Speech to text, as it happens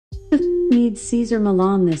needs Caesar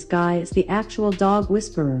Milan. This guy is the actual dog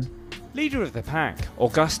whisperer. Leader of the pack,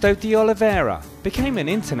 Augusto Deoliveira, became an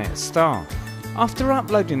internet star after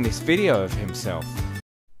uploading this video of himself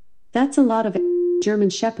That's a lot of German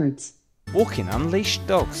shepherds. walking unleashed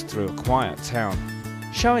dogs through a quiet town,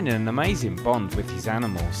 showing an amazing bond with his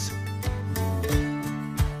animals.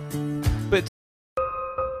 But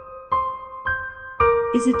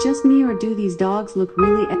Is it just me, or do these dogs look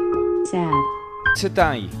really sad?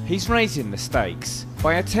 today, he's raising the stakes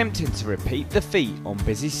by attempting to repeat the feat on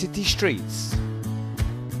busy city streets.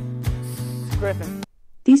 Griffin.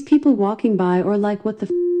 These people walking by or like, what the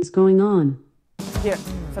is going on? Here,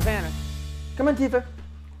 Savannah. Come on, Tifa.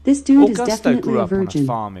 This dude is Augusto definitely grew a up on a virgin.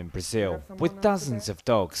 farm in Brazil with dozens of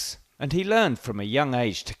dogs, and he learned from a young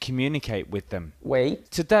age to communicate with them. Wait.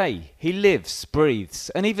 Today, he lives, breathes,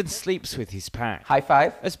 and even sleeps with his pack High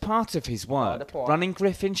five. as part of his work running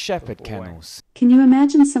Griffin Shepherd Kennels. Can you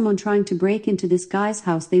imagine someone trying to break into this guy's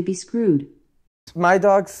house? They'd be screwed. My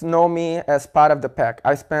dogs know me as part of the pack.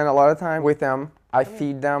 I spend a lot of time with them. I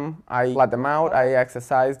feed them, I let them out, I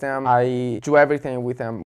exercise them, I do everything with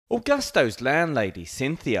them. Augusto's landlady,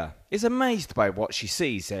 Cynthia, is amazed by what she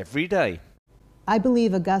sees every day. I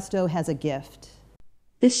believe Augusto has a gift,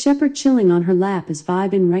 This shepherd chilling on her lap is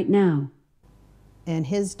vibing right now. and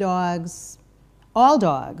his dogs, all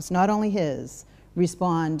dogs, not only his,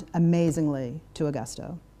 respond amazingly to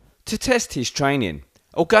Augusto. To test his training,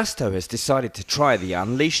 Augusto has decided to try the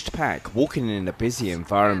unleashed pack walking in a busy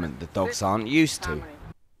environment the dogs aren't used to.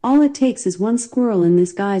 All it takes is one squirrel in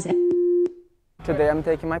this guy's. Today I'm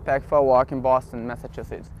taking my pack for a walk in Boston,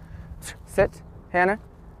 Massachusetts. Sit, Hannah.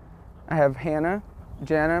 I have Hannah,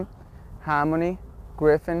 Jenna, Harmony,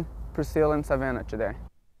 Griffin, Priscilla, and Savannah today.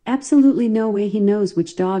 Absolutely no way he knows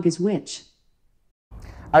which dog is which.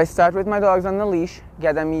 I start with my dogs on the leash,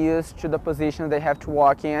 get them used to the position they have to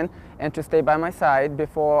walk in and to stay by my side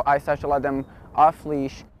before I start to let them off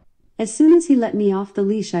leash. As soon as he let me off the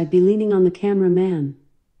leash, I'd be leaning on the cameraman.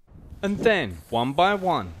 And then, one by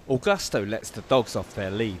one, Augusto lets the dogs off their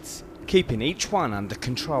leads, keeping each one under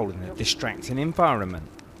control in a distracting environment.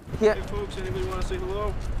 Here. Hey folks, anybody want to say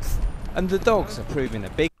hello? And the dogs are proving a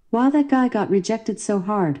big Wow, that guy got rejected so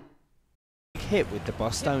hard. hit with the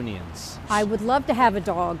Bostonians. I would love to have a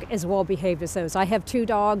dog as well behaved as those. I have two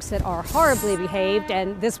dogs that are horribly behaved,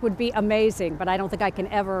 and this would be amazing, but I don't think I can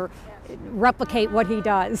ever replicate what he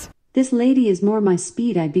does. This lady is more my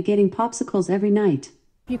speed. I'd be getting popsicles every night.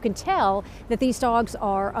 You can tell that these dogs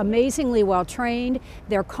are amazingly well trained.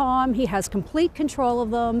 They're calm. He has complete control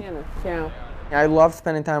of them. I love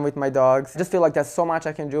spending time with my dogs. I just feel like there's so much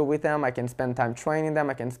I can do with them. I can spend time training them.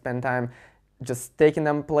 I can spend time just taking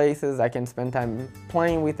them places. I can spend time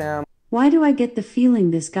playing with them. Why do I get the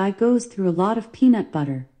feeling this guy goes through a lot of peanut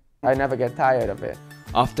butter? I never get tired of it.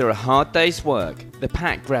 After a hard day's work, the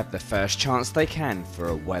pack grab the first chance they can for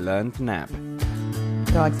a well-earned nap.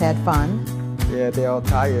 Dogs had fun. Yeah, they're all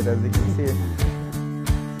tired, as you can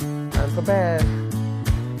see. Time for bed.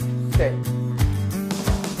 Okay.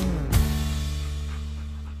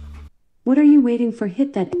 What are you waiting for?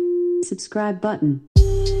 Hit that subscribe button.